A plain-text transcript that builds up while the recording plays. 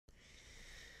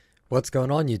What's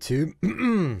going on, YouTube?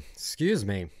 Excuse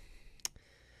me.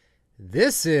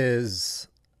 This is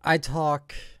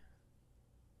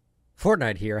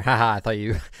ITalkFortnite here. Haha, I thought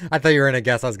you were gonna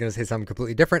guess I was gonna say something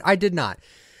completely different. I did not.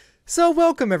 So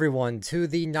welcome everyone to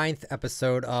the 9th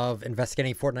episode of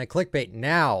Investigating Fortnite Clickbait.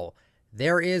 Now,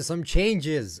 there is some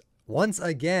changes once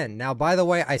again. Now, by the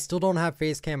way, I still don't have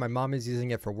Facecam. My mom is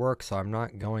using it for work, so I'm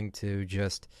not going to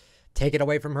just take it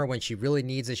away from her when she really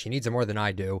needs it. She needs it more than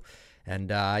I do.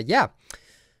 And yeah,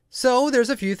 so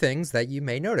there's a few things that you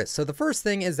may notice. So the first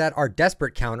thing is that our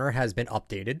desperate counter has been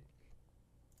updated.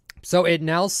 So it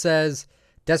now says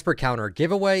desperate counter,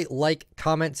 giveaway, like,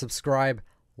 comment, subscribe,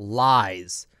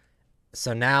 lies.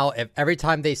 So now if every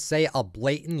time they say a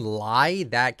blatant lie,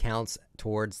 that counts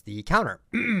towards the counter.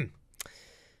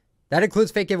 That includes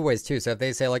fake giveaways too. So if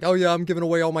they say like, oh yeah, I'm giving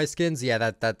away all my skins, yeah,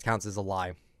 that counts as a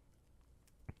lie.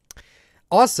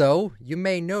 Also, you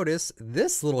may notice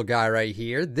this little guy right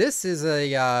here. This is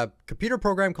a computer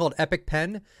program called Epic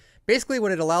Pen. Basically,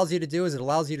 what it allows you to do is it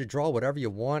allows you to draw whatever you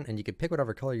want, and you can pick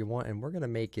whatever color you want. And we're gonna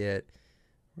make it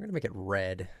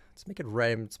red. Let's make it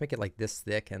red. Let's make it like this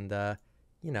thick, and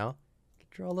you know,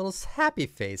 draw a little happy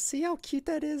face. See how cute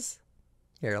that is?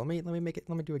 Here, let me make it.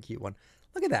 Let me do a cute one.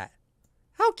 Look at that.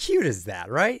 How cute is that,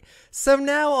 right? So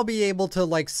now I'll be able to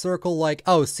like circle like,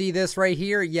 oh, see this right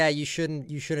here? Yeah, you shouldn't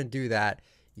do that.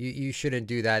 You shouldn't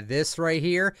do that. This right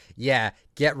here? Yeah,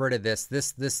 get rid of this.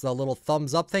 This little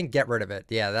thumbs up thing, get rid of it.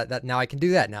 Yeah, that now I can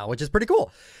do that now, which is pretty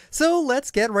cool. So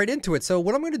let's get right into it. So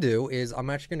what I'm going to do is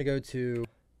I'm actually going to go to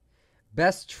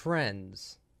best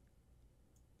trends.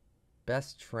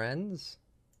 Best trends?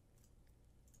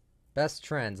 Best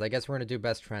trends. I guess we're going to do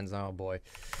best trends. Oh boy.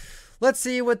 Let's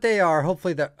see what they are.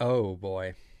 Hopefully they're... Oh,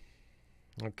 boy.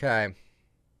 Okay.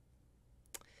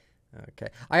 Okay.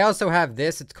 I also have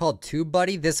this. It's called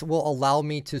TubeBuddy. This will allow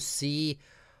me to see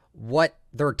what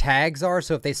their tags are.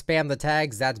 So if they spam the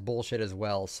tags, that's bullshit as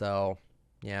well. So,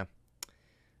 yeah.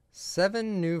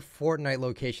 7 new Fortnite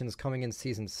locations coming in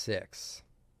Season 6.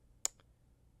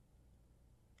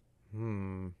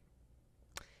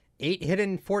 8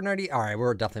 hidden Fortnite... Alright,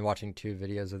 we're definitely watching 2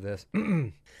 videos of this.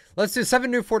 Let's do 7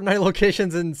 new Fortnite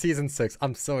locations in Season 6.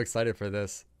 I'm so excited for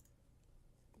this.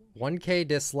 1K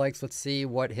dislikes. Let's see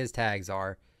what his tags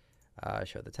are.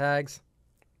 Show the tags.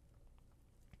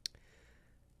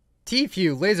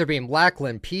 Tfue, Laserbeam,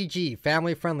 Lackland, PG,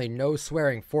 Family Friendly, No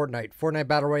Swearing, Fortnite, Fortnite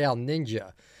Battle Royale,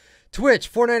 Ninja. Twitch,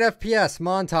 Fortnite FPS,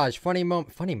 Montage, Funny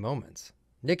Moments.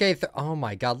 Nick A. Oh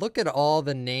my god, look at all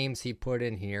the names he put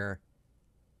in here.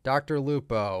 Dr.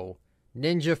 Lupo,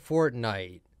 Ninja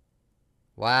Fortnite.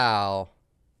 Wow.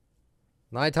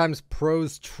 9 times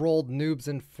pros trolled noobs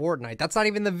in Fortnite. That's not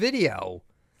even the video.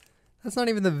 That's not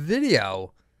even the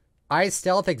video. I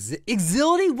stealth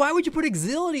Exility? Why would you put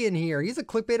Exility in here? He's a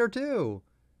clickbaiter too.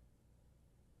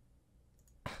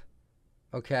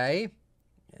 Okay.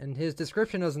 And his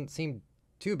description doesn't seem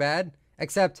too bad.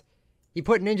 Except he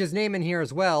put Ninja's name in here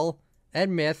as well.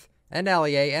 And Myth. And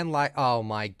Allier. And like, oh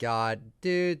my god.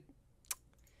 Dude.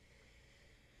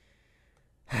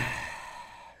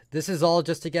 This is all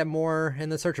just to get more in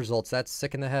the search results. That's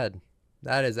sick in the head.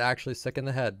 That is actually sick in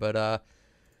the head. But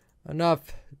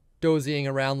enough dozying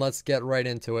around. Let's get right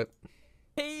into it.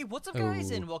 Hey, what's up guys,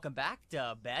 and welcome back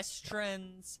to Best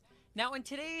Trends. Now in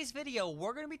today's video,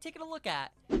 we're going to be taking a look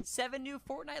at 7 new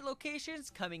Fortnite locations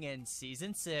coming in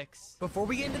Season 6. Before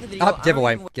we get into the video...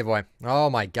 Giveaway. Oh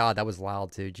my god, that was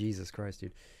loud too. Jesus Christ,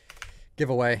 dude.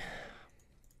 Giveaway.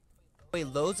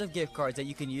 Loads of gift cards that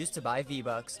you can use to buy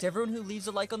V-Bucks. To everyone who leaves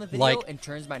a like on the video and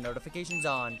turns my notifications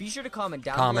on, be sure to comment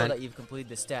down below that you've completed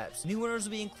the steps. New winners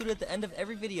will be included at the end of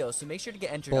every video, so make sure to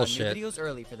get entered on new videos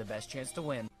early for the best chance to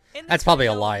win. That's probably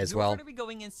a lie as well. We're going to be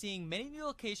going and seeing many new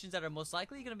locations that are most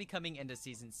likely going to be coming into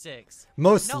Season 6.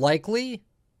 Most likely?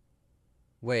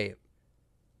 Wait.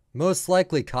 Most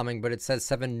likely coming, but it says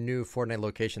 7 new Fortnite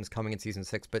locations coming in Season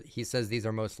 6, but he says these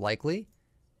are most likely? In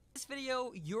this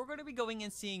video, you're going to be going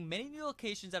and seeing many new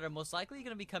locations that are most likely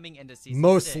going to be coming into Season 6.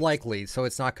 Most likely, so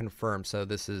it's not confirmed. So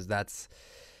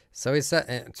so he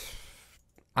said,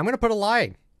 I'm going to put a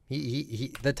lie.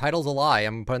 The title's a lie.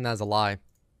 I'm putting that as a lie.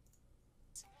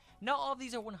 Not all of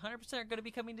these are 100% going to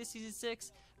be coming to Season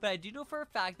 6, but I do know for a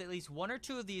fact that at least 1 or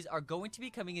 2 of these are going to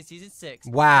be coming in Season 6.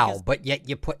 Wow, but yet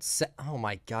you put... Oh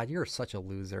my god, you're such a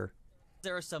loser.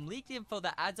 There are some leaked info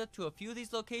that adds up to a few of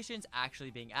these locations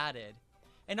actually being added.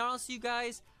 And honestly, you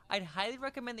guys, I'd highly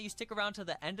recommend that you stick around to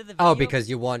the end of the video. Oh, because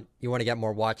you want to get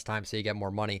more watch time, so you get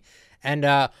more money. And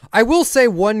I will say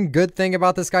one good thing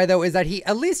about this guy though is that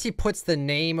at least he puts the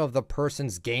name of the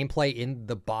person's gameplay in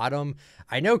the bottom.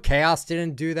 I know Chaos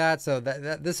didn't do that, so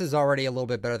this is already a little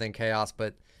bit better than Chaos,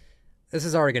 but This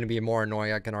is already going to be more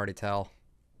annoying, I can already tell.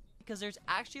 Because there's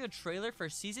actually a trailer for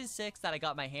Season 6 that I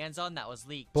got my hands on that was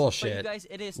leaked. Bullshit. But you guys,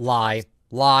 it is lie.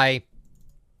 Lie.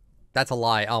 That's a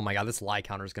lie. Oh my god, this lie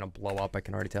counter is going to blow up, I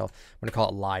can already tell. I'm going to call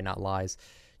it lie, not lies.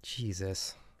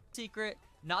 Jesus. Secret.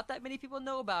 Not that many people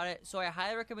know about it, so I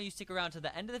highly recommend you stick around to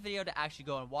the end of the video to actually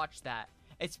go and watch that.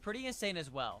 It's pretty insane as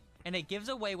well. And it gives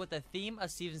away what the theme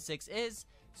of Season 6 is,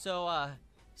 so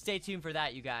stay tuned for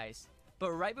that, you guys.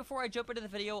 But right before I jump into the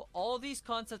video, all of these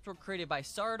concepts were created by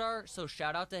Sardar, so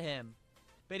shout out to him.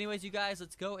 But anyways, you guys,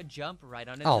 let's go and jump right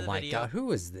on into the video. Oh my god,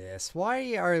 who is this?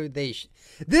 Why are they...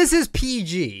 This is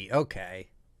PG. Okay.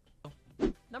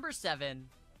 Number 7,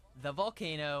 the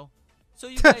volcano. So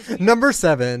you guys... Number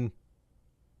 7,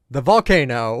 the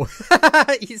volcano.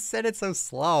 He said it so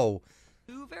slow.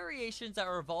 2 variations that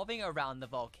are revolving around the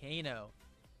volcano.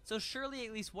 So surely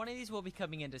at least one of these will be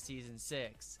coming into Season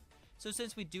 6. So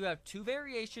since we do have 2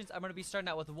 variations, I'm going to be starting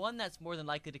out with one that's more than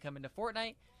likely to come into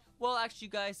Fortnite. Well, actually,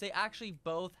 you guys, they actually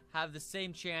both have the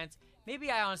same chance.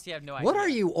 Maybe I honestly have no idea. What are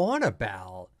you on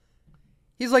about?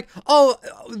 He's like, oh,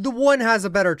 the one has a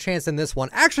better chance than this one.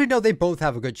 Actually, no, they both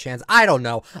have a good chance. I don't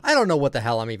know. I don't know what the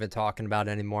hell I'm even talking about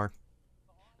anymore.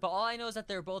 But all I know is that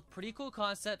they're both pretty cool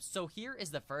concepts, so here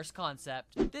is the first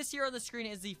concept. This here on the screen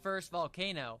is the first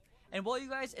volcano. And well, you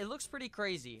guys, it looks pretty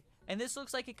crazy. And this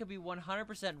looks like it could be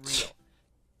 100% real.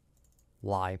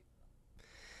 Lie.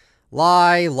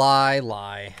 Lie, lie,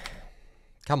 lie.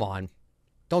 Come on.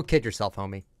 Don't kid yourself,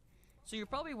 homie. So you're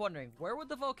probably wondering, where would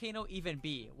the volcano even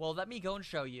be? Well, let me go and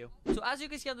show you. So as you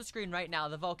can see on the screen right now,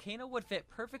 the volcano would fit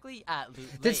perfectly at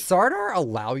Loot Lake. Did Sardar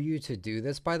allow you to do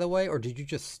this, by the way, or did you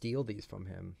just steal these from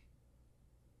him?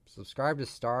 Subscribe to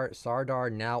Sardar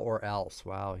now or else.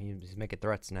 Wow, he's making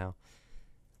threats now.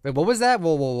 Wait, what was that?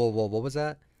 Whoa, whoa, whoa, whoa, what was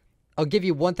that? I'll give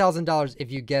you $1,000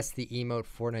 if you guess the emote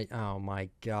Fortnite. Oh my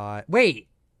god. Wait,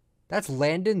 that's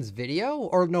Landon's video?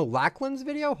 Or no, Lackland's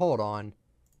video? Hold on.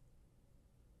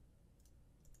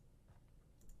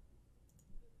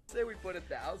 Say we put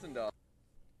 $1,000.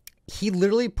 He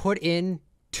literally put in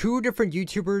 2 different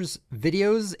YouTubers'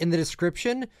 videos in the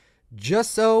description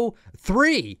just so...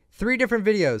 3 different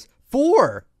videos.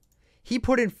 4! He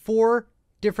put in 4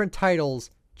 different titles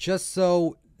just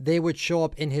so they would show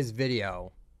up in his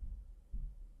video.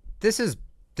 This is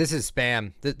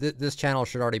spam. This channel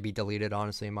should already be deleted,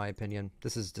 honestly, in my opinion.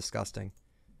 This is disgusting.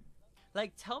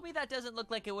 Like, tell me that doesn't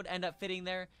look like it would end up fitting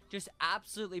there just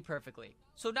absolutely perfectly.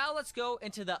 So now let's go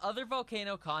into the other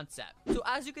volcano concept. So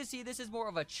as you can see, this is more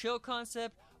of a chill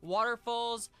concept,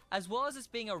 waterfalls, as well as this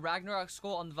being a Ragnarok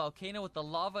skull on the volcano with the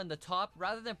lava in the top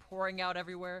rather than pouring out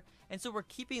everywhere. And so we're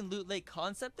keeping Loot Lake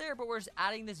concept there, but we're just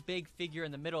adding this big figure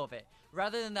in the middle of it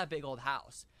rather than that big old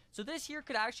house. So this here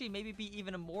could actually maybe be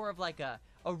even more of like a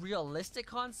realistic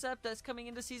concept that's coming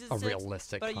into Season 6. A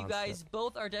realistic concept. But you guys,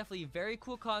 both are definitely very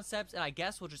cool concepts, and I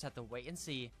guess we'll just have to wait and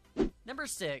see. Number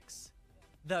 6,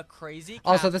 the crazy cat.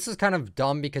 Also, this is kind of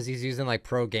dumb because he's using like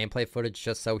pro gameplay footage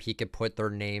just so he could put their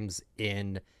names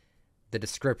in the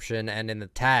description and in the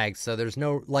tags. So there's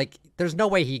no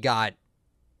way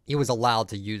he was allowed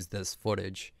to use this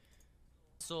footage.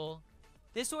 So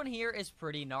this one here is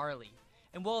pretty gnarly.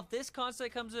 And well, if this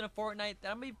concept comes into Fortnite,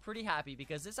 then I'm gonna be pretty happy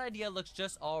because this idea looks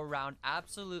just all around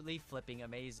absolutely flipping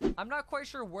amazing. I'm not quite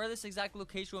sure where this exact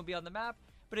location will be on the map,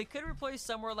 but it could replace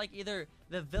somewhere like either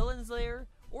the villain's lair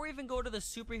or even go to the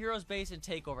superhero's base and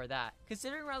take over that.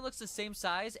 Considering around looks the same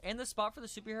size and the spot for the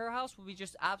superhero house will be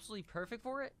just absolutely perfect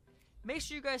for it. Make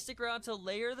sure you guys stick around till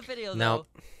later in the video though.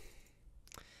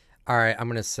 Alright, I'm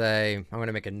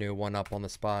gonna make a new one up on the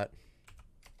spot.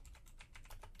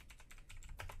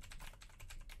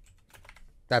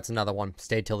 That's another one.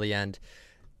 Stay till the end.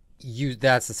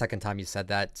 That's the second time you said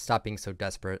that. Stop being so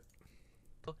desperate.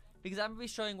 Because I'm gonna be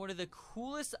showing one of the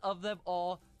coolest of them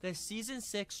all, the Season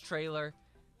 6 trailer.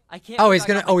 I can't. Oh, he's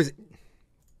gonna. Oh, he's.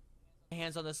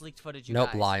 Hands on this leaked footage, you nope,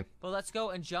 guys. lie. But let's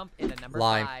go and jump into number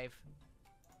lie. 5.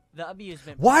 The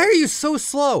amusement. Why park. are you so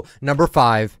slow? Number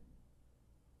 5.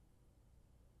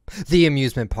 The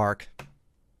amusement park.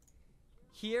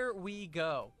 Here we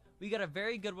go. We got a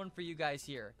very good one for you guys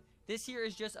here. This here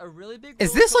is just a really big...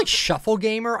 Is this like Shuffle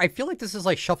Gamer? I feel like this is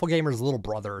like Shuffle Gamer's little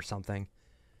brother or something.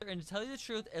 And to tell you the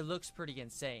truth, it looks pretty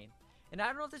insane. And I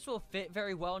don't know if this will fit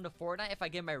very well into Fortnite if I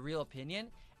give my real opinion.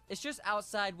 It's just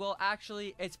outside. Well,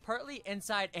 actually, it's partly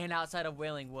inside and outside of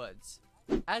Wailing Woods.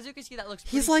 As you can see, that looks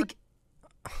pretty... He's like...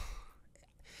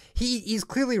 He's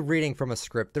clearly reading from a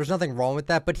script. There's nothing wrong with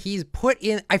that, but he's put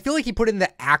in... I feel like he put in the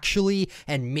actually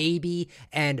and maybe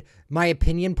and my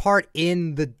opinion part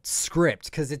in the script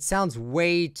because it sounds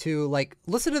way too, like...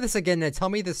 Listen to this again and tell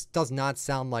me this does not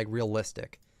sound, like,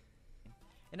 realistic.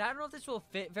 And I don't know if this will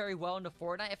fit very well into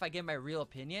Fortnite if I give my real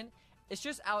opinion. It's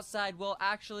just outside. Well,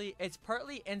 actually, it's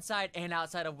partly inside and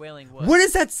outside of Wailing Woods. What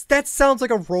is that? That sounds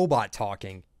like a robot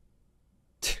talking.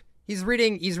 He's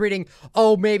reading,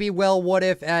 oh, maybe, well, what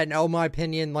if, and oh, my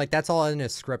opinion. Like, that's all in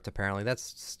his script, apparently. That's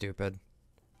stupid.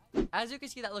 As you can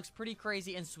see, that looks pretty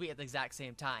crazy and sweet at the exact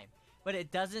same time. But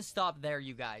it doesn't stop there,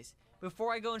 you guys.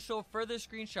 Before I go and show further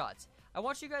screenshots, I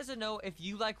want you guys to know if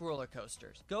you like roller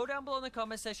coasters. Go down below in the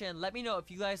comment section and let me know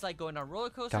if you guys like going on roller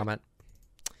coasters. Comment.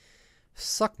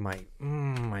 Suck my...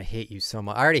 I hate you so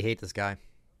much. I already hate this guy.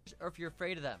 Or if you're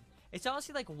afraid of them. It's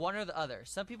honestly like one or the other.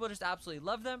 Some people just absolutely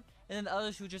love them, and then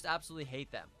others who just absolutely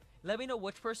hate them. Let me know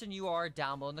which person you are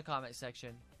down below in the comment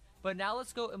section. But now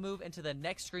let's go and move into the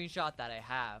next screenshot that I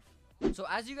have. So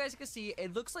as you guys can see,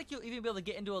 it looks like you'll even be able to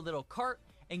get into a little cart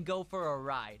and go for a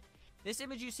ride. This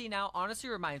image you see now honestly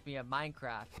reminds me of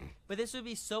Minecraft. But this would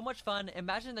be so much fun.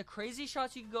 Imagine the crazy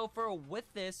shots you could go for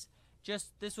with this.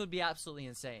 This would be absolutely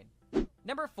insane.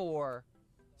 Number 4,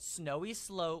 snowy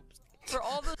slopes. For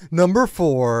all the Number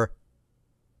 4,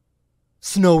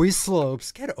 snowy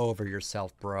slopes. Get over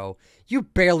yourself, bro. You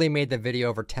barely made the video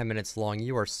over 10 minutes long.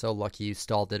 You are so lucky you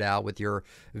stalled it out with your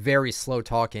very slow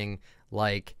talking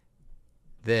like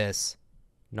this.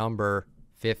 Number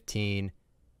 15,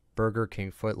 Burger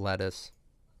King foot lettuce.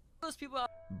 those people out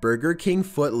Burger King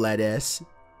foot lettuce.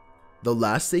 The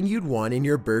last thing you'd want in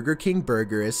your Burger King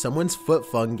burger is someone's foot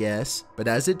fungus, but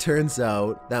as it turns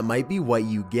out, that might be what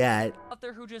you get.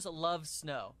 there who just love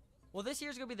snow. Well, this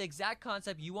year's gonna be the exact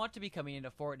concept you want to be coming into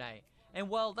Fortnite. And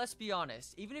well, let's be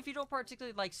honest, even if you don't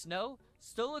particularly like snow,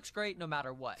 still looks great no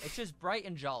matter what. It's just bright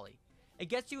and jolly. It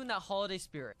gets you in that holiday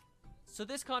spirit. So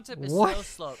this concept is snow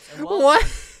slopes. And well, What?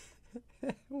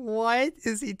 What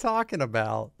is he talking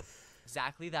about?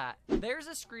 Exactly that. There's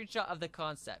a screenshot of the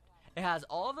concept. It has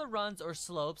all of the runs or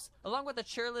slopes, along with the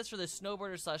chairlifts for the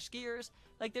snowboarders / skiers.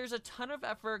 Like, there's a ton of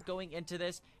effort going into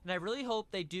this, and I really hope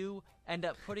they do end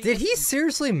up putting Did he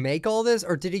seriously make all this,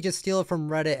 or did he just steal it from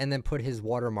Reddit and then put his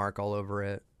watermark all over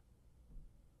it?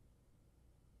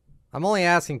 I'm only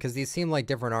asking because these seem like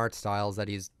different art styles that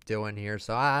he's doing here,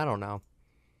 so I don't know.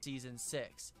 Season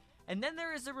 6. And then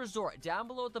there is the resort down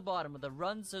below at the bottom with the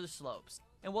runs or the slopes.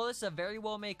 And while this is a very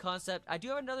well made concept, I do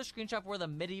have another screenshot where the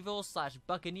medieval /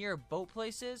 buccaneer boat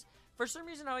place is. For some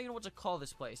reason, I don't even know what to call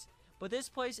this place. But this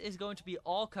place is going to be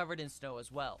all covered in snow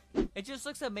as well. It just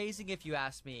looks amazing if you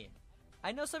ask me.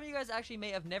 I know some of you guys actually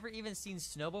may have never even seen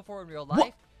snow before in real life.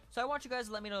 What? So I want you guys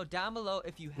to let me know down below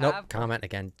if you have. Nope, comment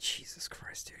again. Jesus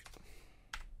Christ,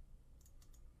 dude.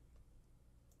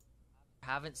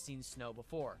 Haven't seen snow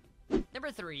before.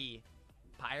 Number 3,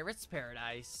 Pirates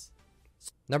Paradise.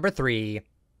 Number 3,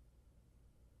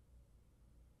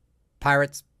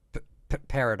 Pirates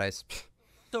Paradise.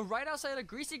 So right outside of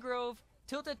Greasy Grove,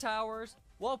 Tilted Towers,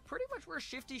 well, pretty much where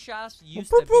Shifty Shafts used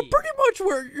to be. Pretty much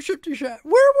where Shifty Shaft.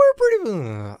 We're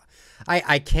pretty.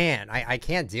 I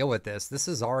can't deal with this. This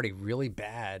is already really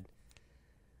bad.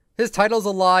 His title's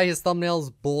a lie. His thumbnail's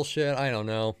bullshit. I don't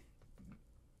know.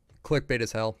 Clickbait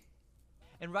as hell.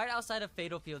 And right outside of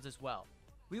Fatal Fields as well.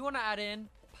 We want to add in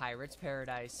Pirates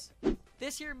Paradise.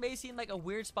 This here may seem like a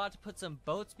weird spot to put some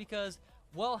boats because,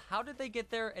 well, how did they get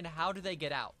there and how do they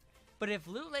get out? But if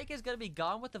Loot Lake is going to be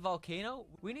gone with the volcano,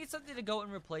 we need something to go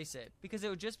and replace it because it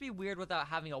would just be weird without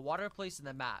having a water place in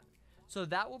the map. So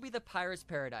that will be the Pirates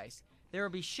Paradise. There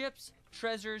will be ships,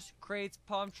 treasures, crates,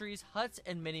 palm trees, huts,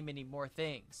 and many, many more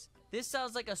things. This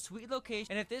sounds like a sweet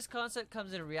location, and if this concept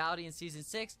comes in reality in Season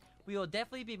 6, we will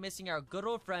definitely be missing our good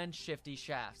old friend Shifty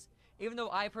Shafts. Even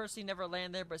though I personally never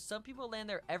land there, but some people land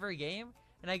there every game,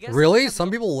 and I guess... Really?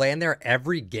 Some people land there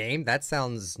every game? That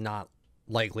sounds not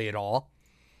likely at all.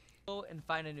 Go and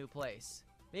find a new place.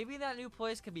 Maybe that new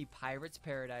place could be Pirates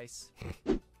Paradise.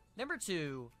 Number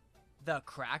 2, the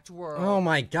Cracked World. Oh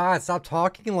my god, stop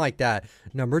talking like that.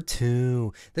 Number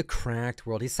 2, the Cracked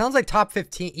World. He sounds like top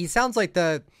 15. He sounds like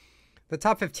the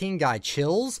top 15 guy,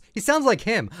 Chills. He sounds like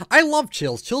him. I love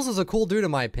Chills. Chills is a cool dude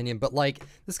in my opinion, but like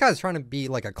this guy's trying to be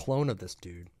like a clone of this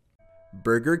dude.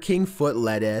 Burger King foot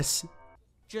lettuce.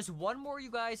 Just one more,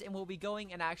 you guys, and we'll be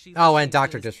going and actually... Oh, and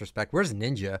Dr. Disrespect. Where's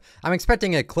Ninja? I'm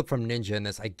expecting a clip from Ninja in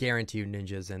this. I guarantee you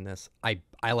Ninja's in this. I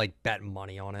like bet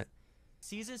money on it.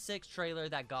 Season 6 trailer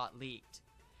that got leaked.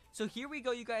 So here we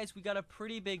go, you guys. We got a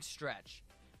pretty big stretch.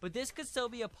 But this could still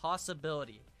be a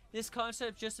possibility. This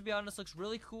concept, just to be honest, looks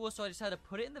really cool, so I just had to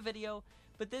put it in the video.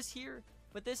 But this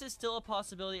is still a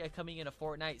possibility of coming into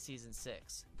Fortnite Season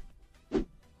 6.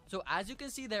 So as you can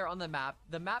see there on the map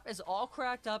is all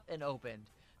cracked up and opened.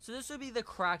 So this would be the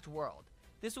Cracked World.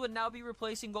 This would now be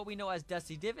replacing what we know as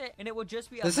Dusty Divot, and it would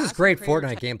just be a This is great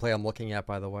Fortnite gameplay I'm looking at,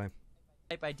 by the way.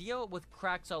 type idea with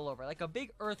cracks all over, like a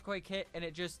big earthquake hit, and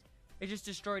it just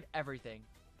destroyed everything.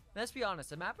 And let's be honest,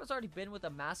 the map has already been with a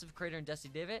massive crater and dusty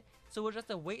divot, so we'll just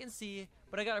have to wait and see.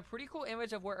 But I got a pretty cool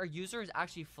image of where our user is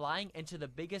actually flying into the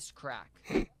biggest crack.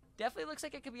 Definitely looks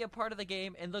like it could be a part of the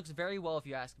game and looks very well if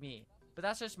you ask me. But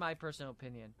that's just my personal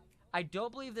opinion. I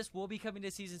don't believe this will be coming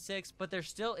to Season 6, but there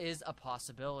still is a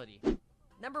possibility.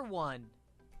 Number 1.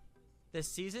 The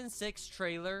Season 6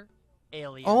 trailer,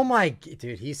 Alien. Oh my,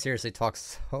 dude, he seriously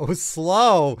talks so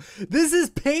slow. This is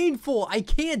painful. I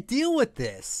can't deal with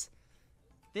this.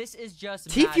 This is just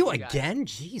TFU mad, you guys. again?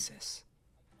 Jesus.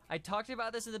 I talked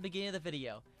about this at the beginning of the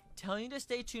video, telling you to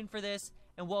stay tuned for this,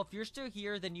 and well, if you're still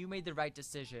here, then you made the right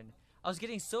decision. I was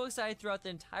getting so excited throughout the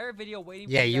entire video waiting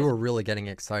for you were really getting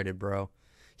excited, bro.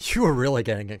 You were really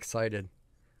getting excited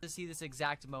to see this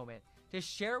exact moment, to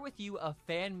share with you a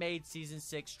fan-made Season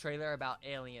 6 trailer about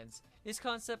aliens. This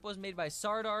concept was made by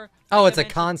Sardar. Oh, it's a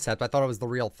concept. I thought it was the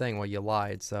real thing. Well, you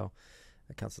lied, so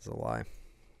that counts as a lie.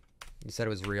 You said it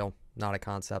was real, not a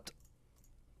concept.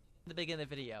 At the beginning of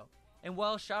the video. And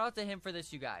well, shout out to him for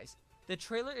this, you guys. The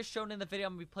trailer is shown in the video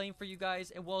I'm going to be playing for you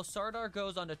guys, and well, Sardar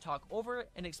goes on to talk over it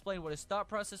and explain what his thought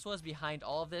process was behind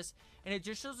all of this, and it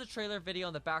just shows the trailer video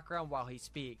in the background while he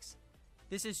speaks.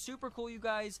 This is super cool, you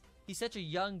guys. He's such a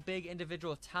young, big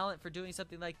individual talent for doing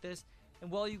something like this, and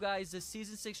well, you guys, this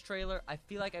Season 6 trailer, I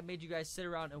feel like I made you guys sit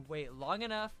around and wait long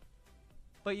enough.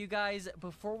 But you guys,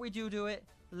 before we do it,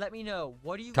 let me know,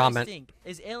 what do you guys think?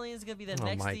 Is Aliens going to be the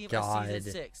next theme of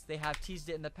Season 6? They have teased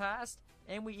it in the past,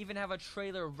 and we even have a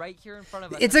trailer right here in front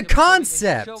of us. It's a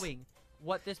concept! Showing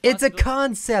what this it's a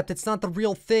concept! It's not the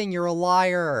real thing, you're a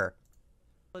liar!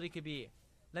 It could be.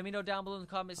 Let me know down below in the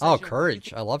comment section. Oh,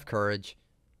 Courage. I love Courage.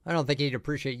 I don't think he'd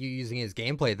appreciate you using his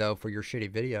gameplay, though, for your shitty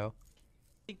video.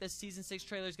 I think the Season 6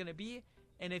 trailer is going to be,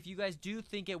 and if you guys do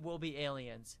think it will be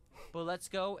Aliens. But let's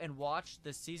go and watch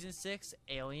the Season 6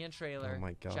 Alien trailer. Oh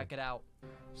my god. Check it out.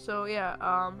 So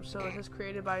yeah, so this is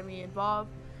created by me and Bob,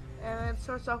 and it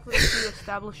starts off with a few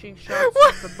establishing shots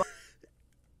of the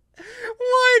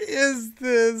What is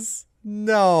this?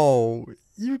 No,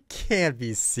 you can't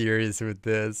be serious with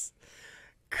this.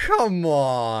 Come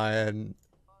on.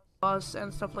 bus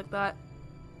and stuff like that.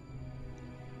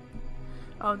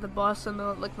 The bus and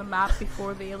the map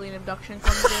before the alien abduction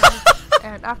comes in,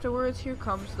 and afterwards here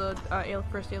comes the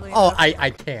first alien. Oh, I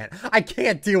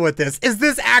can't deal with this. Is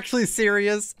this actually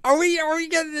serious? Are we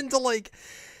getting into like,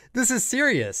 this is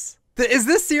serious? Is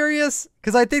this serious?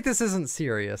 Because I think this isn't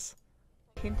serious.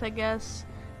 Hint, I guess.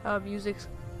 Music's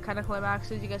kind of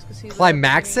climaxes. You guys can see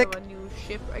climactic. A new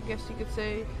ship, I guess you could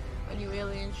say. A new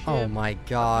alien ship. Oh my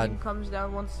god. Comes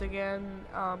down once again.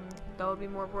 That will be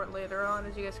more important later on.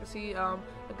 As you guys can see, a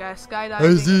guy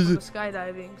skydiving.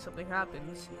 Skydiving, something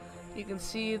happens. You can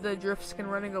see the drift skin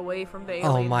running away from the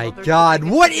alien. Oh my god,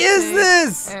 what is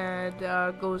this? And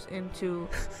goes into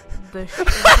the ship.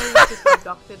 Gets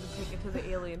abducted and taken to the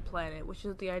alien planet, which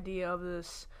is the idea of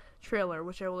this trailer,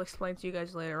 which I will explain to you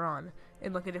guys later on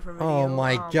in like a different video. Oh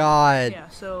my god. Yeah,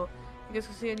 so you guys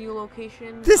can see a new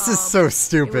location. This is so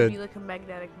stupid. It would be like a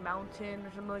magnetic mountain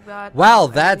or something like that. Wow,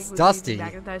 that's dusty.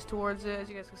 Magnetized towards it. As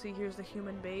you guys can see, here's the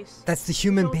human base. That's the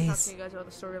human base. I'll talk to you guys about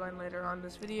the storyline later on in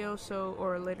this video,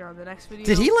 or later on the next video.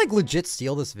 Did he like legit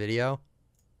steal this video?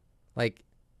 Like,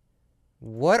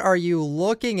 what are you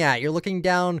looking at? You're looking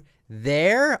down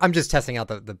there? I'm just testing out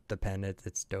the pen.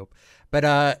 It's dope.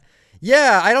 But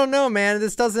yeah, I don't know, man.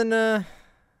 This doesn't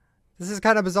this is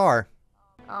kind of bizarre.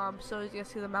 So as you guys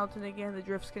see the mountain again, the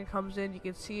drift skin comes in, you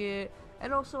can see it,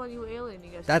 and also a new alien.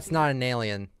 You guys. That's not an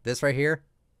alien. This right here,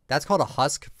 that's called a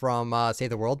husk from Save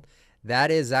the World. That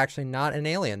is actually not an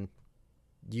alien.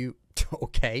 You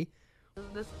okay?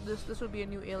 This would be a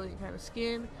new alien kind of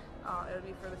skin. It would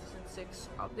be for the Season 6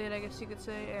 update, I guess you could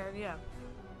say, and yeah.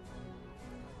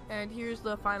 And here's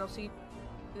the final scene,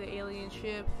 the alien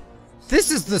ship.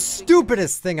 This is the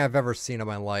stupidest thing I've ever seen in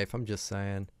my life. I'm just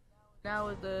saying. Now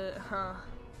with the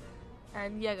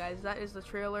and yeah, guys, that is the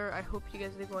trailer. I hope you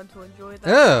guys are going to enjoy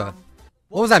that.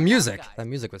 What was that music? That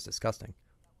music was disgusting.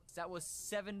 That was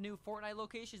 7 new Fortnite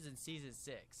locations in Season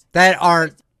 6. That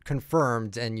aren't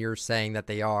confirmed, and you're saying that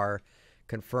they are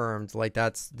confirmed. Like,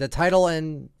 that's the title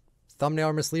and thumbnail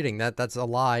are misleading. That's a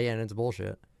lie, and it's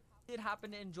bullshit. If you did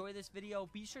happen to enjoy this video,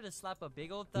 be sure to slap a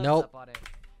big old thumbs up on it.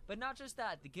 But not just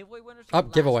that, the giveaway winners from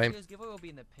giveaway will be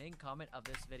in the pinned comment of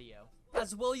this video.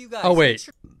 As well, you guys. Oh wait,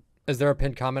 is there a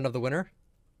pinned comment of the winner?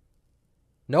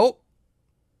 Nope.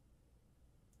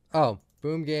 Oh,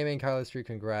 Boom Gaming, Kyler Street,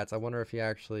 congrats. I wonder if he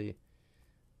actually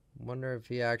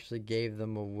gave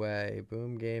them away.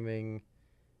 Boom Gaming,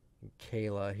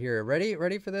 Kayla. Here,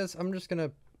 ready for this? I'm just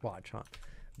gonna watch, huh?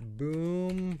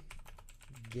 Boom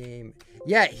game.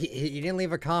 Yeah, he didn't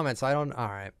leave a comment, so I don't. All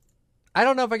right. I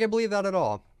don't know if I can believe that at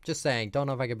all. Just saying. Don't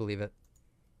know if I can believe it.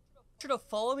 Sure to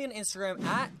follow me on Instagram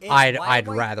at I'd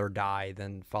rather die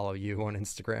than follow you on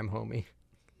Instagram, homie.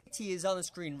 T is on the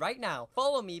screen right now.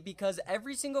 Follow me because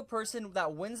every single person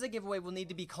that wins the giveaway will need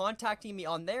to be contacting me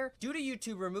on there due to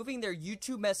YouTube removing their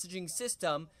YouTube messaging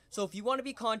system. So if you want to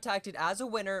be contacted as a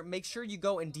winner, make sure you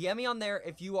go and DM me on there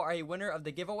if you are a winner of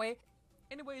the giveaway.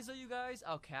 Anyways, though, you guys,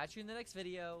 I'll catch you in the next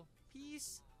video.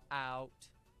 Peace out.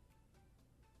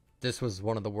 This was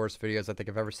one of the worst videos I think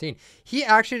I've ever seen. He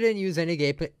actually didn't use any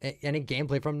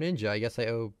gameplay from Ninja. I guess I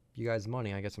owe you guys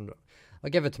money. I guess I'll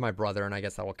give it to my brother, and I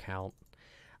guess that will count.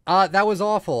 That was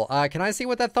awful. Can I see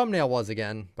what that thumbnail was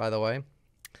again, by the way?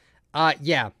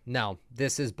 Yeah, no,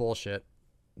 this is bullshit.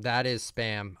 That is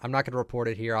spam. I'm not going to report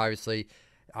it here, obviously.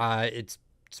 It's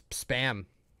spam.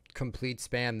 Complete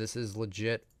spam. This is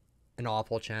legit an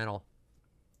awful channel.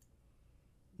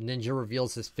 Ninja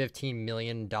reveals his $15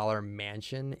 million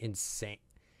mansion. Insane.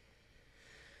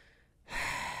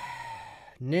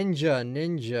 Ninja.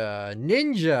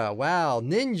 Wow,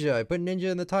 Ninja. I put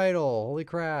Ninja in the title. Holy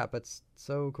crap. That's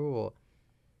so cool.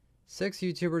 6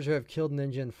 YouTubers who have killed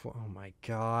Ninja in 4. Oh my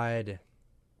god.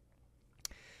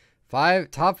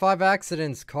 Top 5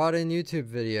 accidents caught in YouTube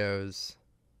videos.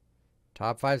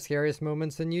 Top 5 scariest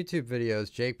moments in YouTube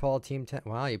videos. Jake Paul, Team 10.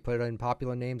 Wow, you put in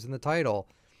popular names in the title.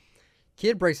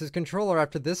 Kid breaks his controller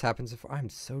after this happens.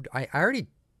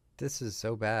 This is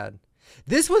so bad.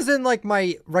 This was in like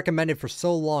my recommended for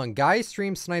so long. Guy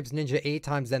stream snipes Ninja 8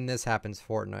 times, then this happens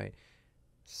Fortnite.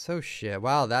 So shit.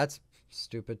 Wow, that's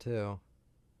stupid too.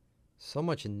 So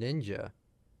much Ninja.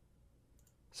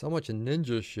 So much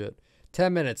Ninja shit.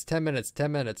 10 minutes, 10 minutes,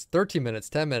 10 minutes, 13 minutes,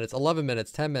 10 minutes, 11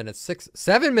 minutes, 10 minutes,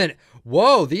 7 minutes.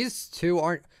 Whoa, these two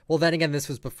aren't... Well, then again, this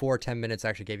was before 10 minutes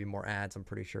actually gave you more ads, I'm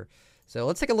pretty sure. So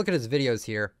let's take a look at his videos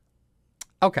here.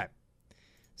 Okay.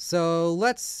 So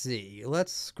let's see.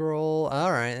 Let's scroll.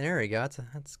 All right, there we go.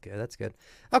 That's good. That's good.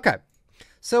 Okay.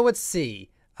 So let's see.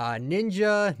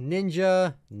 Ninja.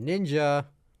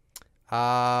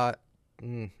 All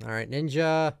right,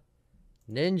 Ninja.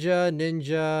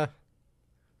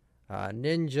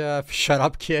 Shut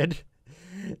up, kid.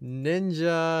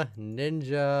 Ninja.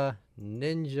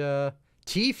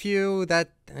 Tfue,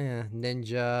 that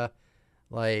Ninja.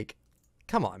 Like,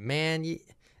 come on, man.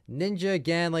 Ninja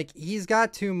again. Like, he's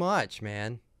got too much,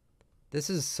 man. This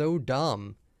is so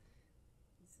dumb.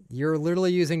 You're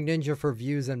literally using Ninja for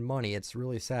views and money. It's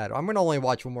really sad. I'm gonna only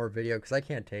watch one more video because I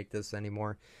can't take this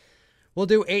anymore. We'll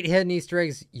do 8 hidden Easter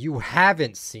eggs you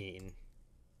haven't seen.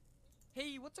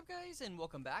 Hey, what's up, guys, and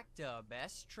welcome back to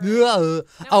Best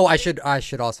Oh, I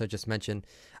should also just mention,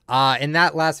 in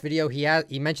that last video,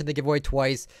 he mentioned the giveaway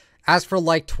twice, asked for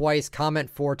like twice, comment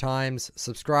 4 times,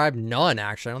 subscribe none.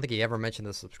 Actually, I don't think he ever mentioned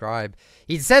the subscribe.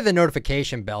 He said the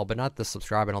notification bell, but not the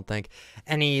subscribe, I don't think.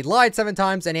 And he lied 7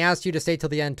 times, and he asked you to stay till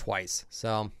the end twice.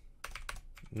 So,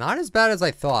 not as bad as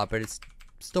I thought, but it's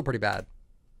still pretty bad.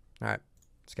 All right,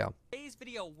 let's go. Today's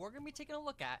video, we're gonna be taking a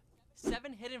look at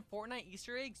 7 hidden Fortnite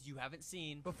Easter eggs you haven't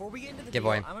seen. Before we get into the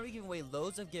Giveaway. video, I'm gonna be giving away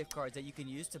loads of gift cards that you can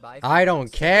use to buy. I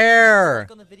don't care.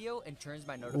 Click on the video and turns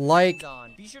my notifications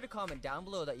on. Be sure to comment down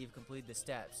below that you've completed the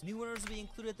steps. New winners will be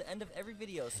included at the end of every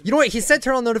video. So you know what? He said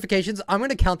turn on notifications. I'm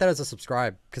gonna count that as a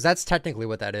subscribe because that's technically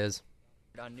what that is.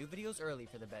 On new videos early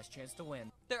for the best chance to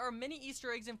win. There are many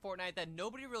Easter eggs in Fortnite that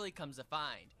nobody really comes to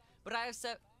find, but I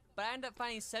end up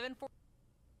finding 7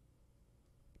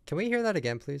 Can we hear that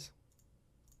again, please?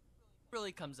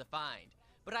 Really comes to find,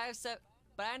 but I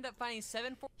end up finding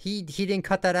 7 He didn't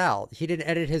cut that out. He didn't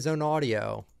edit his own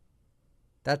audio.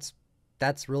 That's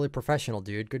really professional,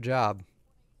 dude. Good job.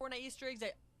 Fortnite Easter eggs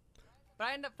but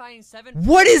I end up finding 7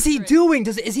 What is he doing?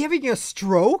 Is he having a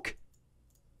stroke?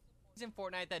 in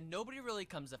Fortnite that nobody really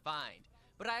comes to find,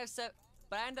 but I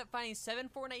end up finding 7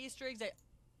 Fortnite Easter eggs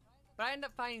but I end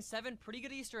up finding 7 pretty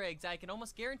good Easter eggs I can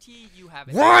almost guarantee you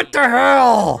haven't What seen. the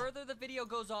hell? The further the video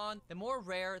goes on, the more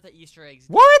rare the Easter eggs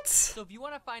get. What? So if you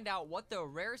want to find out what the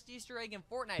rarest Easter egg in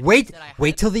Fortnite Wait is that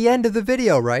I till the end of the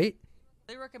video, right?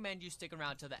 I recommend you stick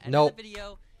around to the end Nope. of the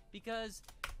video because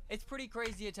it's pretty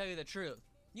crazy to tell you the truth.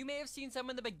 You may have seen some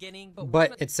in the beginning,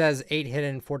 but it says 8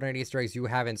 hidden Fortnite Easter eggs you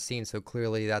haven't seen, so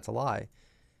clearly that's a lie.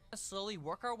 slowly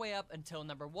work our way up until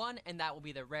number 1, and that will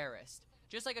be the rarest.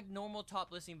 Just like a normal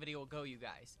top listing video will go, you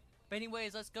guys. But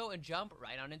anyways, let's go and jump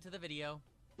right on into the video.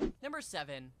 Number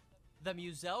 7, the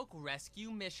Muzelk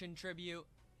Rescue Mission Tribute.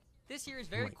 This here is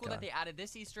very cool that they added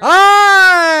this Easter egg.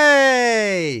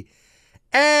 Hey!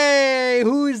 Hey,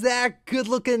 who's that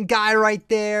good-looking guy right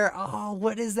there? Oh,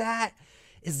 what is that?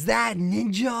 Is that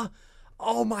Ninja?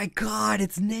 Oh my god,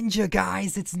 it's Ninja,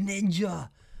 guys. It's Ninja.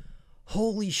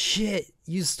 Holy shit,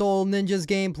 you stole Ninja's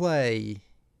gameplay.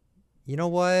 You know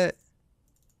what?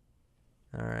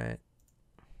 Alright.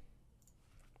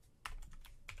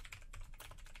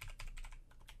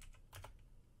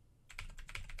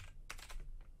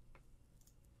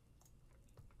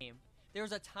 There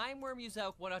was a time where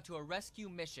Muselk went on to a rescue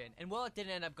mission, and well, it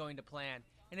didn't end up going to plan,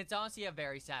 and it's honestly a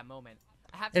very sad moment.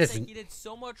 I have to say, he did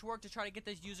so much work to try to get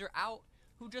this user out,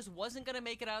 who just wasn't going to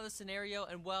make it out of the scenario,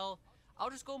 and well, I'll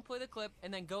just go and play the clip,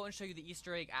 and then go and show you the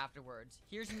Easter egg afterwards.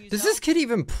 Here's Muselk. Does this kid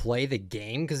even play the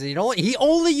game? Because he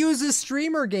only uses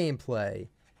streamer gameplay.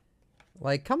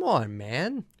 Like, come on,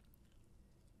 man.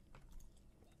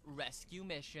 Rescue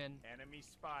mission. Enemy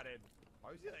spotted.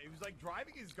 He was like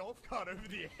driving his golf cart over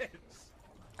the edge.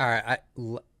 All right,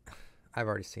 I've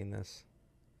already seen this.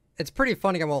 It's pretty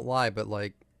funny, I won't lie, but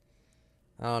like,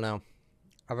 I don't know.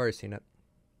 I've already seen it.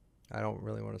 I don't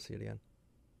really want to see it again.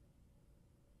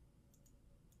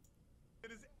 It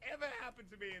has ever happened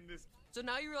to me in this. So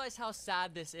now you realize how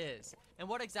sad this is, and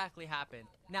what exactly happened.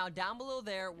 Now down below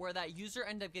there, where that user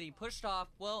ended up getting pushed off,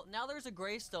 well, now there's a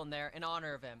gravestone there in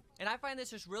honor of him. And I find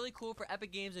this just really cool for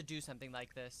Epic Games to do something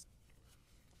like this.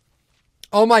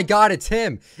 Oh my god, it's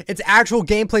him. It's actual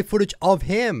gameplay footage of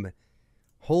him.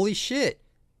 Holy shit.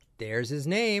 There's his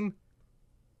name.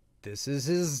 This is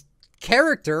his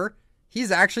character.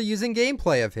 He's actually using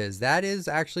gameplay of his. That is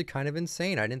actually kind of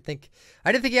insane. I didn't think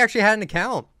he actually had an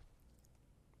account.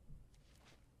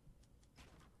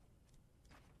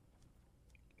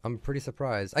 I'm pretty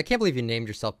surprised. I can't believe you named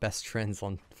yourself Best Friends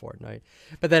on Fortnite.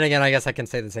 But then again, I guess I can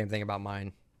say the same thing about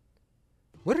mine.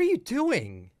 What are you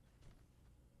doing?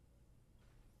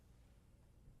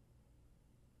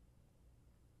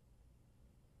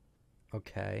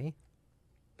 Okay.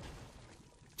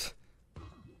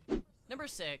 Number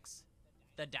 6,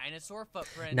 the dinosaur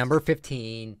footprint. Number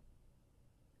 15,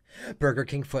 Burger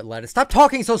King foot lettuce. Stop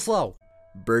talking so slow.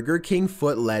 Burger King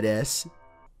foot lettuce.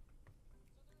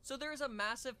 So there is a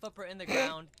massive footprint in the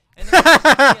ground, and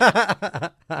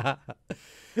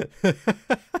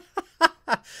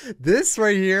this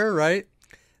right here, right?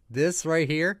 This right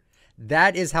here,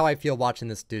 that is how I feel watching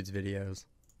this dude's videos.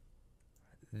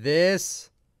 This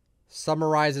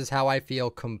summarizes how I feel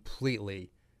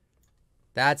completely.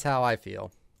 That's how I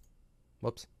feel.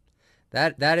 Whoops.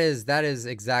 That is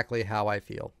exactly how I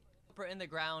feel. footprint in the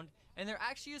ground, and there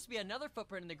actually used to be another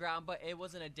footprint in the ground, but it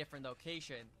was in a different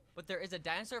location. But there is a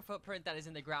dinosaur footprint that is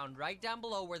in the ground right down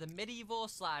below where the medieval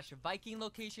 / Viking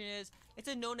location is. It's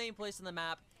a no-name place on the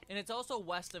map, and it's also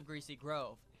west of Greasy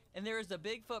Grove. And there is a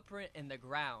big footprint in the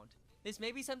ground. This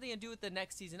may be something to do with the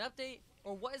next season update,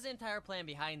 or what is the entire plan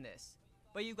behind this.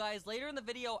 But you guys, later in the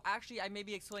video, actually, I may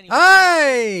be explaining.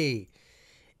 Hey!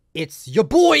 It's your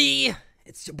boy!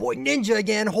 It's your boy Ninja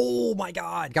again. Oh my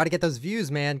god. Gotta get those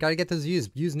views, man. Gotta get those views.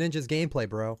 Use Ninja's gameplay,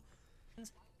 bro.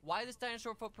 Why this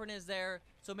dinosaur footprint is there,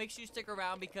 so make sure you stick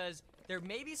around because there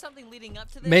may be something leading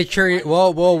up to this. Make sure you.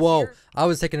 Whoa. I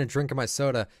was taking a drink of my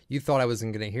soda. You thought I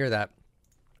wasn't gonna hear that.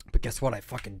 But guess what? I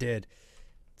fucking did.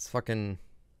 It's fucking.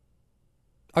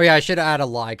 Oh yeah, I should add a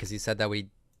lie because he said that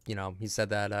he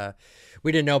said that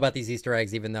we didn't know about these Easter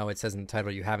eggs, even though it says in the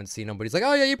title you haven't seen them. But he's like,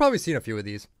 oh yeah, you've probably seen a few of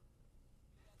these.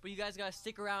 But you guys gotta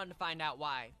stick around to find out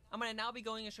why. I'm gonna now be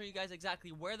going and show you guys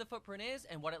exactly where the footprint is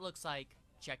and what it looks like.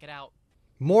 Check it out.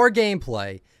 More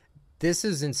gameplay. This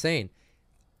is insane.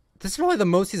 This is probably the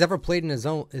most he's ever played in his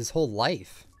whole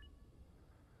life.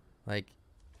 Like,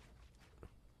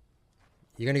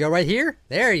 you gonna go right here?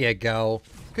 There you go.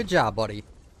 Good job, buddy.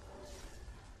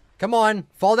 Come on,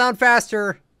 fall down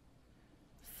faster.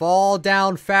 Fall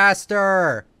down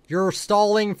faster. You're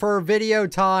stalling for video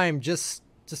time. Just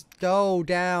go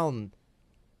down.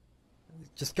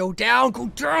 Just go down, go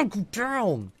down, go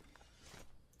down.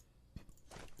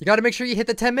 You got to make sure you hit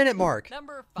the 10-minute mark.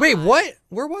 Number 5. Wait, what?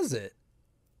 Where was it?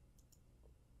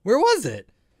 Where was it?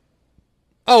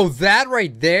 Oh, that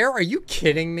right there? Are you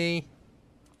kidding me?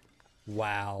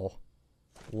 Wow.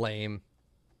 Lame.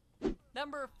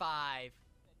 Number 5.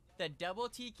 The double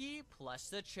tiki plus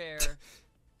the chair.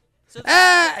 So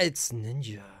it's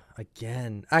Ninja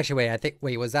again. Actually,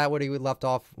 wait, was that what he left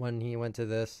off when he went to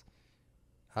this?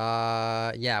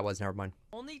 Yeah, it was. Never mind.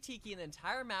 Only tiki in the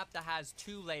entire map that has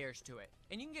 2 layers to it.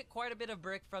 And you can get quite a bit of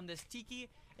brick from this tiki.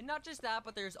 And not just that,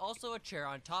 but there's also a chair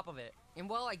on top of it. And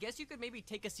well, I guess you could maybe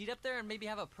take a seat up there and maybe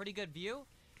have a pretty good view.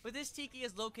 But this tiki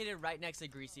is located right next to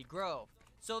Greasy Grove.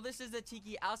 So this is the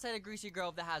tiki outside of Greasy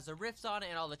Grove that has the rifts on it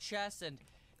and all the chests. And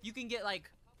you can get like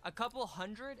a couple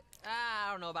hundred,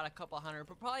 I don't know about a couple hundred,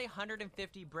 but probably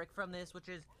 150 brick from this, which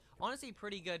is honestly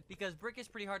pretty good because brick is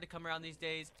pretty hard to come around these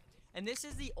days. And this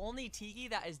is the only tiki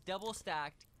that is double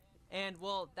stacked And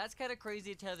well, that's kind of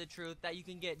crazy to tell the truth that you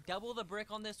can get double the brick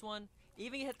on this one,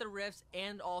 even hit the rifts,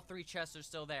 and all 3 chests are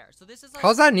still there. So this is like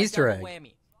how's that an a Easter double egg?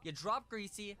 whammy. You drop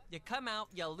greasy, you come out,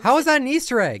 you lose. How is that an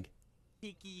Easter egg?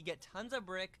 You get tons of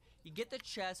brick, you get the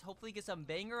chest, hopefully get some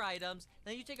banger items,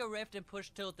 then you take a rift and push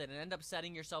tilted and end up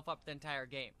setting yourself up the entire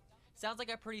game. Sounds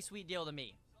like a pretty sweet deal to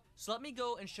me. So let me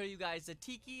go and show you guys the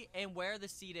tiki and where the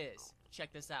seed is.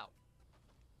 Check this out.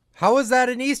 How is that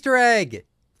an Easter egg?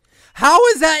 How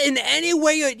is that in any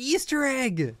way an Easter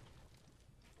egg?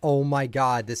 Oh my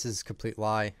god, this is a complete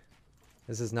lie.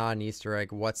 This is not an Easter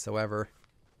egg whatsoever.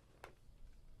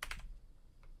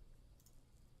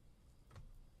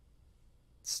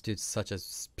 This dude's such a...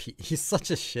 he's such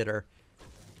a shitter.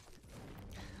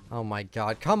 Oh my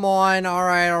god, come on.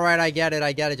 Alright, I get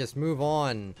it. Just move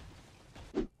on.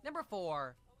 Number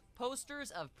 4.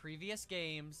 Posters of previous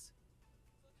games.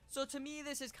 So to me,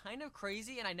 this is kind of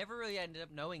crazy, and I never really ended up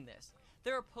knowing this.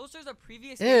 There are posters of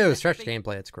previous games. Ew, stretch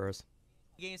gameplay, it's gross.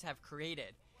 Games have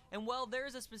created. And well,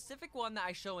 there's a specific one that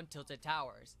I show in Tilted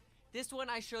Towers. This one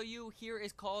I show you here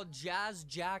is called Jazz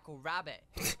Jack Rabbit.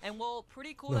 And well,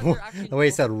 pretty cool that they're actually... The way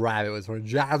he said rabbit was from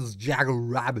Jazz Jack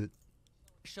Rabbit.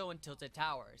 Show in Tilted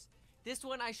Towers. This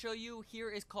one I show you here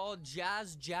is called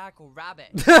Jazz Jack Rabbit.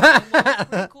 And well, it's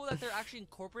pretty cool that they're actually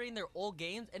incorporating their old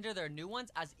games into their new ones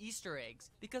as Easter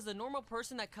eggs. Because the normal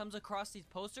person that comes across these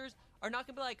posters are not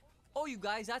going to be like, oh, you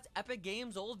guys, that's Epic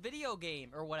Games' old video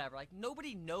game or whatever. Like,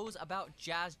 nobody knows about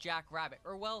Jazz Jack Rabbit.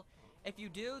 Or, well, if you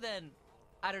do, then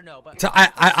I don't know. But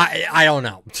I don't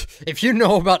know. If you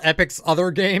know about Epic's other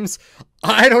games,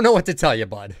 I don't know what to tell you,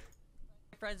 bud.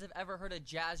 Friends have ever heard of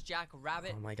Jazz Jack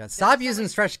Rabbit? Oh my god, stop using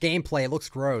stretch gameplay. It looks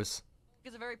gross.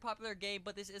 It's a very popular game,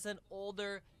 but this is an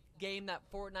older game that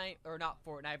Fortnite, or not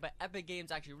Fortnite, but Epic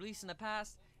Games actually released in the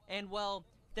past. And well,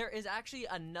 there is actually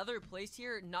another place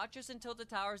here, not just in Tilted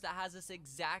Towers, that has this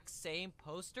exact same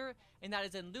poster, and that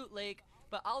is in Loot Lake.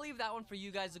 But I'll leave that one for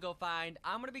you guys to go find.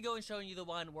 I'm going to be going showing you the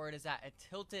one where it is at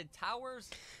Tilted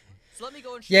Towers. So let me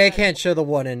go and show you. Yeah, you can't show the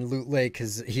one in Loot Lake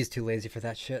because he's too lazy for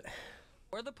that shit.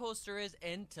 Where the poster is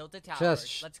in Tilted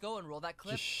Towers. Let's go and roll that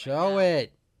clip. Just show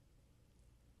it.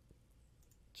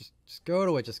 Just go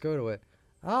to it. Just go to it.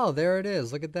 Oh, there it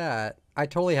is. Look at that. I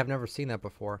totally have never seen that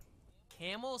before.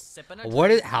 Camel sipping a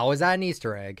drink. How is that an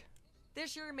Easter egg?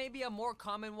 This year may be a more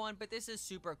common one, but this is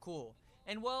super cool.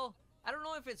 And well, I don't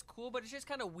know if it's cool, but it's just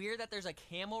kind of weird that there's a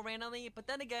camel randomly. But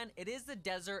then again, it is the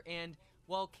desert, and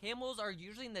well, camels are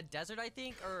usually in the desert, I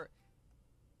think, or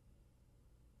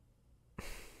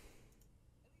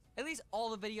at least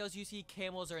all the videos you see,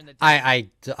 camels are in the desert.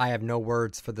 I have no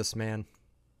words for this man.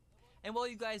 And well,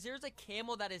 you guys, there's a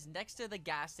camel that is next to the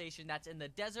gas station that's in the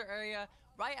desert area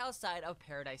right outside of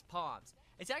Paradise Palms.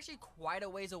 It's actually quite a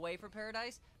ways away from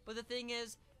Paradise, but the thing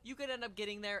is, you could end up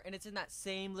getting there, and it's in that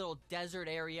same little desert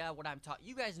area.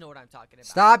 You guys know what I'm talking about.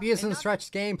 Stop using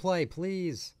stretched gameplay,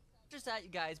 please. Just that, you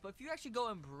guys, but if you actually go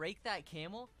and break that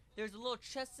camel, there's a little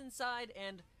chest inside,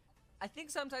 and I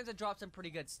think sometimes it drops some pretty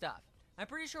good stuff. I'm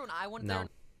pretty sure when I went there...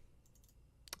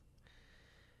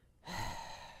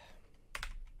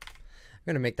 I'm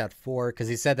going to make that 4 because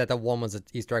he said that the one was an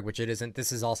Easter egg, which it isn't.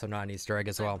 This is also not an Easter egg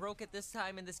as well. I broke it this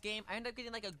time in this game. I ended up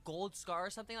getting like a gold scar or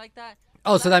something like that.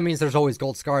 Oh, so that means there's always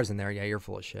gold scars in there. Yeah, you're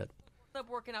full of shit. Ended up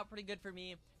working out pretty good for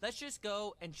me. Let's just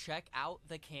go and check out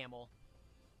the camel.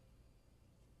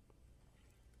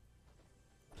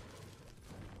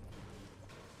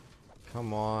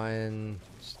 Come on.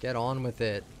 Just get on with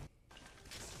it.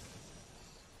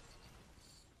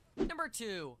 Number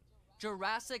 2,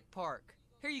 Jurassic Park.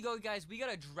 Here you go, guys. We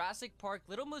got a Jurassic Park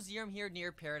little museum here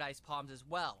near Paradise Palms as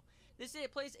well. This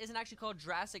place isn't actually called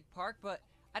Jurassic Park, but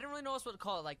I don't really know what to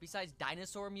call it, like besides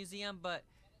Dinosaur Museum, but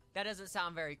that doesn't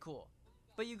sound very cool.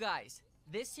 But you guys,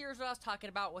 this here is what I was talking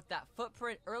about with that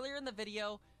footprint earlier in the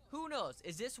video. Who knows?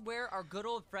 Is this where our good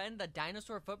old friend, the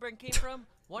dinosaur footprint, came from?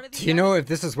 One of these. Do you know if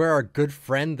this is where our good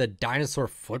friend, the dinosaur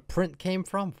footprint, came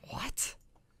from? What?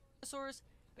 Dinosaurs.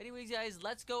 Anyways, guys,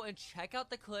 let's go and check out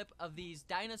the clip of these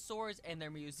dinosaurs and their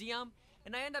museum.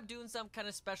 And I end up doing some kind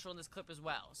of special in this clip as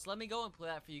well. So let me go and play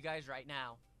that for you guys right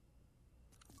now.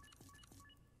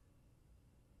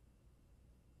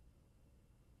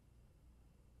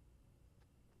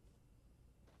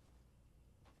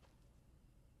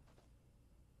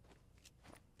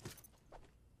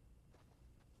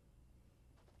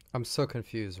 I'm so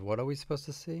confused. What are we supposed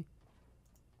to see?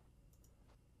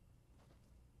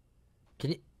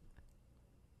 Can you...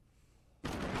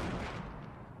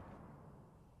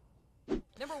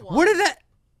 Number 1. What did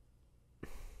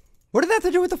that have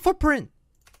to do with the footprint?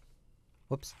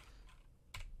 Whoops.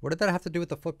 What did that have to do with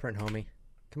the footprint, homie?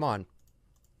 Come on.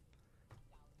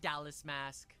 Dallas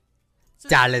mask. So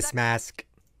Dallas mask.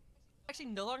 actually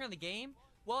no longer in the game.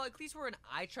 Well, at least when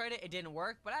I tried it, it didn't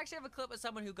work. But I actually have a clip of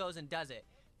someone who goes and does it.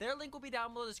 Their link will be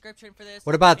down below the description for this.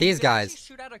 What about And you these can actually guys?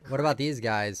 shoot out a What about these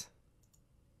guys?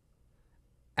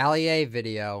 Allier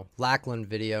video, Lackland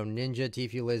video, Ninja,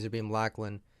 TFU, Laser Beam,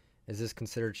 Lackland. Is this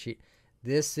considered cheat?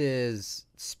 This is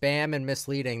spam and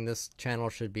misleading. This channel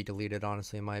should be deleted,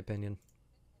 honestly, in my opinion.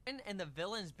 And the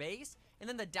villain's base, and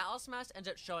then the Dallas mask ends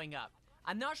up showing up.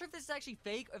 I'm not sure if this is actually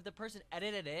fake or if the person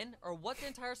edited it in or what the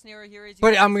entire scenario here is.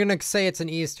 But I'm gonna say it's an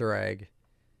Easter egg,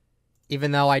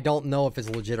 even though I don't know if it's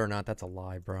legit or not. That's a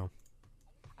lie, bro.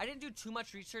 I didn't do too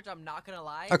much research. I'm not gonna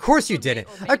lie. Of course you Or may- didn't.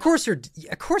 or may Of course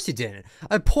you didn't.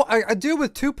 A dude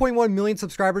with 2.1 million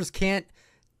subscribers can't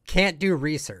do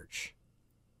research.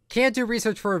 Can't do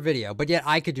research for a video, but yet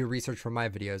I could do research for my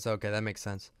videos. Okay, that makes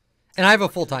sense. And I have a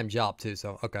full-time job too,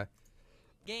 so okay.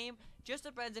 Game just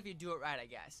depends if you do it right, I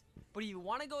guess. But if you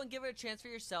want to go and give it a chance for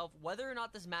yourself, whether or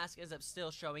not this mask ends up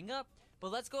still showing up.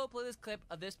 But let's go play this clip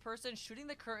of this person shooting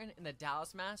the curtain and the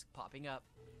Dallas mask popping up.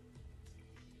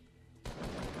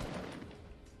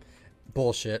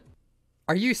 Bullshit.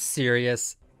 Are you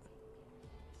serious?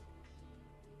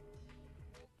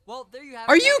 Well, there you have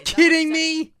it. Are you guys. That was kidding set-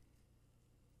 me?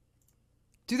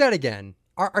 Do that again.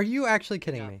 Are you actually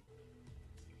kidding Yeah. me?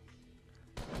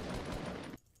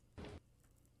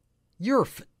 You're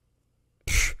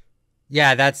Pfft.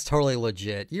 Yeah, that's totally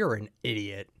legit. You're an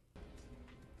idiot.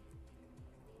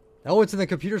 Oh, it's in the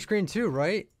computer screen too,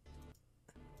 right?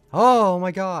 Oh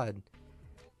my god.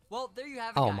 Well, there you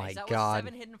have it, Oh guys. my That God.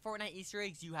 was 7 hidden Fortnite Easter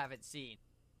eggs you haven't seen.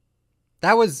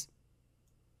 That was...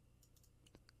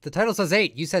 The title says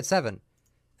 8. You said 7.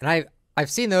 And I've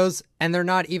seen those, and they're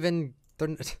not even...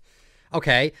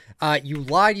 Okay. You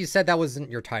lied. You said that wasn't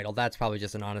your title. That's probably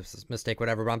just an honest mistake,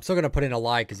 whatever. But I'm still going to put in a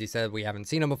lie because you said we haven't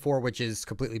seen them before, which is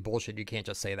completely bullshit. You can't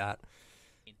just say that.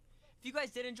 If you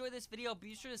guys did enjoy this video,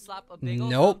 be sure to slap a big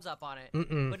old Nope. thumbs up on it.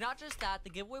 Mm-mm. But not just that,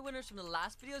 the giveaway winners from the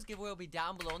last video's giveaway will be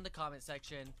down below in the comment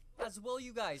section. As well,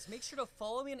 you guys, make sure to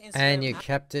follow me on Instagram. And you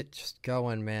kept it just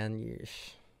going, man.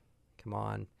 Come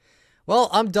on. Well,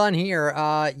 I'm done here.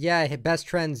 Yeah, best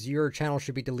trends. Your channel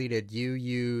should be deleted. You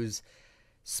use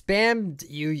spammed.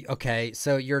 Okay,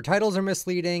 so your titles are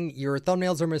misleading. Your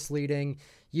thumbnails are misleading.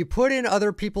 You put in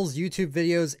other people's YouTube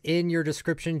videos in your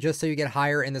description just so you get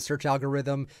higher in the search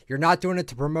algorithm. You're not doing it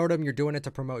to promote them. You're doing it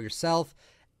to promote yourself.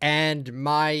 And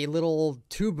my little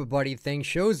tube buddy thing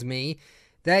shows me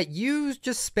that you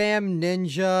just spam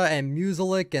Ninja and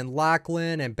Muselic and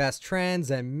Lackland and Best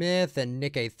Trends and Myth and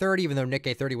Nick A30, even though Nick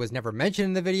A30 was never mentioned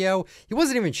in the video. He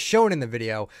wasn't even shown in the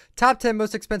video. Top 10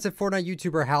 most expensive Fortnite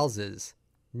YouTuber houses.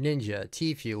 Ninja,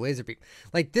 TFU, Laserbeam.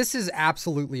 Like, this is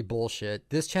absolutely bullshit.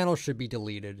 This channel should be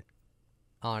deleted.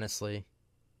 Honestly.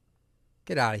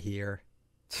 Get out of here.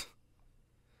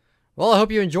 Well, I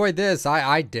hope you enjoyed this.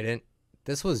 I didn't.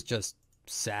 This was just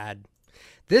sad.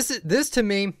 This to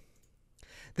me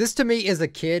is a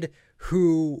kid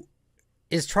who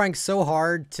is trying so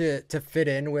hard to fit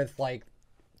in with like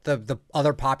the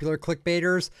other popular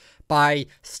clickbaiters by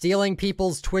stealing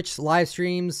people's Twitch live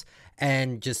streams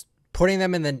and just putting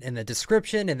them in the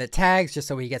description and the tags just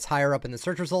so he gets higher up in the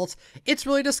search results. It's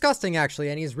really disgusting, actually,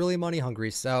 and he's really money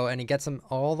hungry. So, and he gets them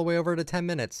all the way over to 10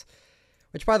 minutes,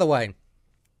 which, by the way,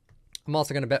 I'm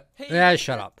also gonna bet.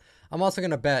 Shut up. I'm also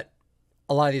gonna bet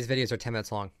a lot of these videos are 10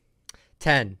 minutes long.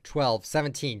 10, 12,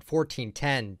 17, 14,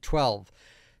 10, 12,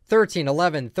 13,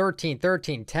 11, 13,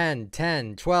 13, 10,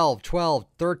 10, 12, 12,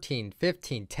 13,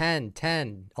 15, 10,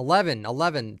 10, 11,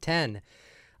 11, 10,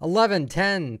 11,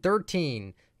 10,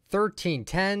 13, 13,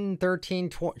 10, 13,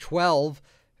 12,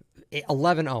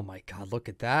 11. Oh my God, look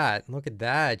at that. Look at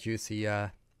that, juicy.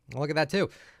 Look at that too.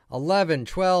 11,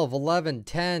 12, 11,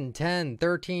 10, 10,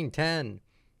 13, 10,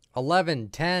 11,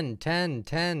 10, 10,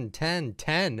 10, 10,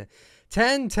 10,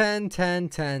 10, 10, 10,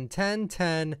 10, 10,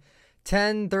 10,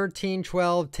 10, 13,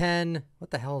 12, 10.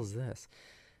 What the hell is this?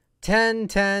 10,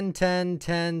 10, 10,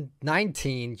 10,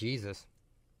 19. Jesus.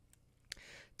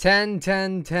 10,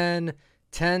 10, 10,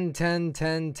 10, 10,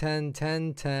 10, 10,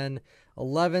 10, 10,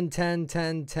 11, 10,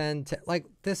 10, 10, 10. Like,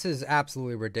 this is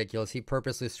absolutely ridiculous. He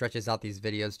purposely stretches out these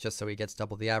videos just so he gets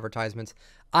double the advertisements.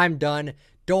 I'm done.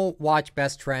 Don't watch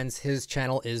Best Trends. His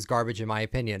channel is garbage in my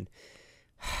opinion.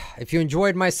 If you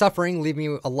enjoyed my suffering, leave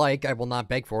me a like. I will not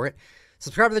beg for it.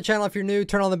 Subscribe to the channel if you're new.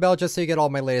 Turn on the bell just so you get all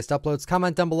my latest uploads.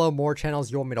 Comment down below more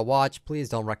channels you want me to watch. Please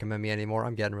don't recommend me anymore.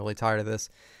 I'm getting really tired of this.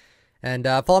 And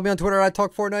follow me on Twitter at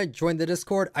ITalkFortnite. Join the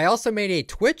Discord. I also made a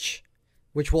Twitch,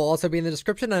 which will also be in the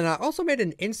description. And I also made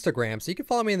an Instagram, so you can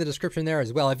follow me in the description there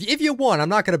as well. If you want, I'm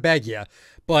not going to beg you.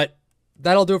 But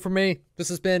that'll do it for me. This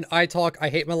has been iTalk. I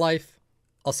hate my life.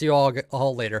 I'll see you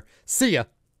all later. See ya.